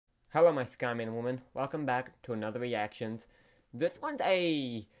Hello my Skyman and woman, welcome back to another reactions. This one's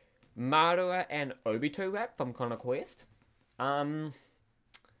a MADARA and OBITO rap from Quest. It's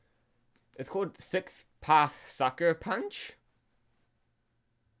called 6-Pass Sucker Punch.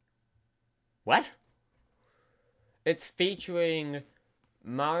 What? It's featuring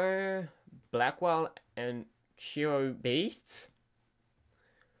Maro, Blackwell, and Shirobeats.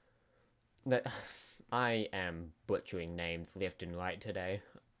 That I am butchering names left and right today.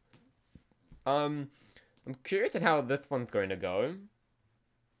 I'm curious at how this one's going to go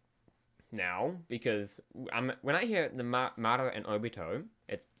now, because when I hear the MADARA and OBITO,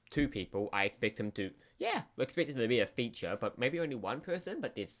 it's two people. I expect them to, we expect it to be a feature, but maybe only one person.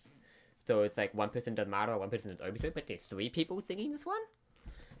 But so it's like one person does MADARA, one person does OBITO, but there's three people singing this one,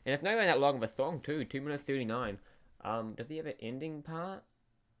 and it's not even that long of a song too. 2 minutes 39. Does he have an ending part?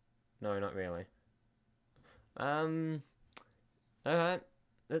 No, not really. Alright.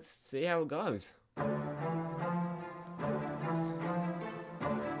 Let's see how it goes.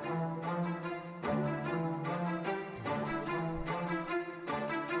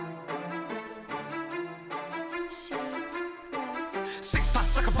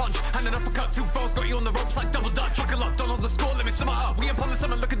 Sucker punch, and an uppercut, 2 foes, got you on the ropes like double dutch. Buckle up, don't know the score, let me sum it up. We upon the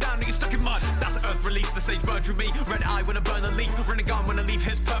summer looking down, and you're stuck in mud. That's Earth release, the sage bird through me. Red eye when I burn a leaf, renegade when I leave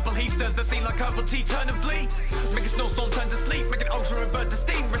his purple. He stirs the scene like herbal tea, turn and flee. Make a snowstorm turn to sleep, make an ocean revert to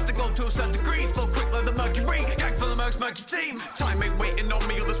steam. Rest the globe to a certain degrees, flow quick like the mercury. Gang for the murky team. Time ain't waiting on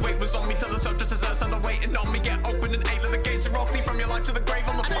me, all this weight was on me. Tell the subject as and they're waiting on me. Get open and 8, let the gates are off me. From your life to the grave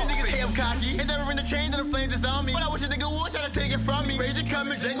on the I niggas say I'm cocky, and never in the chain that the flames is on me. But I wish a nigga would try to take it from me. Rage it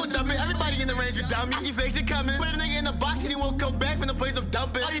coming, Jango dumping. Everybody in the range of dummies. He fakes it coming. Put a nigga in the box and he won't come back from the place I'm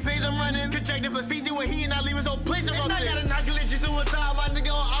dumping. All these phase I'm running. Contracted for feasting when he and I leave his whole place of and I gotta inoculate you to a time. My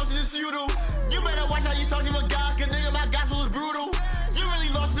nigga on oxygen feudal. You better watch how you talk to a guy, cause nigga my gospel is brutal. You really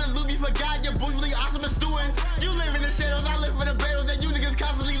lost in the loop, you forgot your boots really awesome as students. You live in the shadows, I live for the battles that you niggas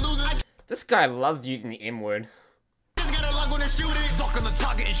constantly losing. This guy loves using the M word. Just gotta lock on and shoot it. Lock on the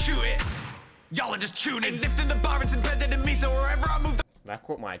target and shoot it. Y'all are just tuning. Lifting the bar, it's embedded in me, so wherever I move. That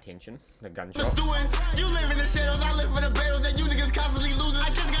caught my attention, the gunshot. You live in the shadows, I live for the battles that you niggas constantly losing. I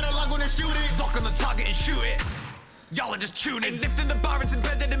just gotta lock on and shoot it. Lock on the target and shoot it. Y'all are just tuning. Lifting the bar, it's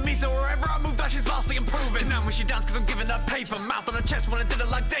embedded in me, so wherever I move, that shit's vastly improving. Now when she dance, cause I'm giving her paper. Mouth on her chest when I did it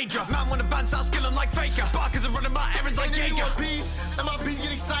like Daedra. Man wanna advance, I'll skill him like Faker. Barkers are running my errands like Jaeger. Peace, and my peace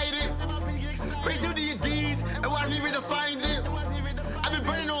get excited. Pray through the D's, and watch me redefine it. I've been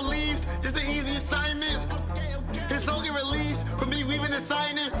burning on leaves, just an easy assignment. His song get released, from me weaving and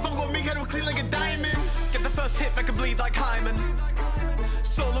signing. Fuck with me, cut him clean like a diamond. Get the first hit, make him bleed like Hyman.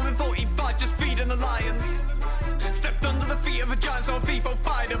 Solo in 45, just feeding the lions. Stepped under the feet of a giant, so a FIFO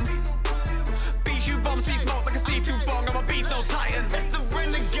fight him. Bijou bombs, see smoke like a C2 bong. I'm a beast, no titan. It's the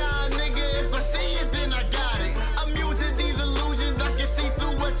renegade, nigga. If I see it, then I got it. I'm immune to these illusions, I can see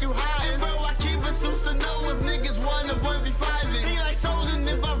through what you hiding. Bro, I keep a suit to know if niggas wanna 1v5 it. He like Soldier,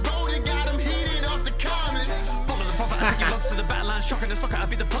 if I rolled it, got him heated off the comments. Follow the prophet, I take your lugs to the battle line. Shocking the socket, I'll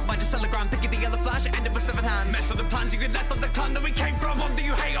be the plug by just telegram. Thinking the yellow flash, it ended with 7 hands. Mess with the plans, you get left on the clan that we came from. One that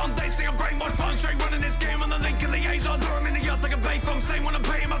you hate on, they say I'm brainwashed. Bomb straight running this game on the link and liaison. Throw him in the yard like a blade from same when I'm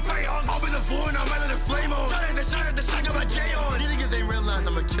paying my fate on. I'll be the fool and I'm letting the flame on. Shut at the shot, got my J on. These niggas ain't realize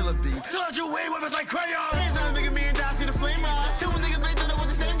I'm a killer bee. Told you way weapons like crayon. Hands on a nigga, me and die, see the flame rise. 2 niggas made to know what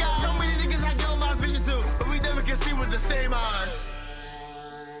the same guy. So many niggas I get on my vision too, but we never can see with the same eyes.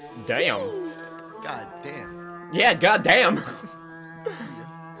 Damn. God damn. Yeah, goddamn.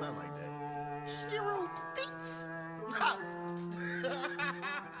 Sound like that. Shirobeats.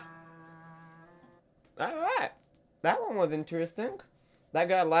 Alright. That one was interesting. That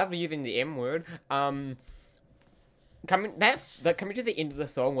guy loves using the M word. Coming to the end of the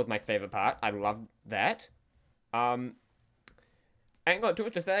song was my favorite part. I loved that. I ain't got too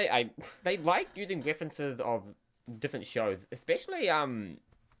much to say. They like using references of different shows, especially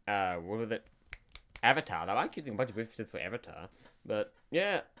what was it? Avatar. They like using a bunch of references for Avatar. But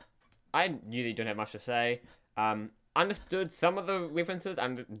yeah, I usually don't have much to say. Understood some of the references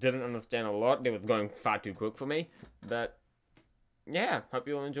and didn't understand a lot. It was going far too quick for me. But yeah, hope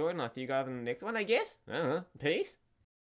you all enjoyed, and I'll see you guys in the next one, I guess. I don't know. Peace.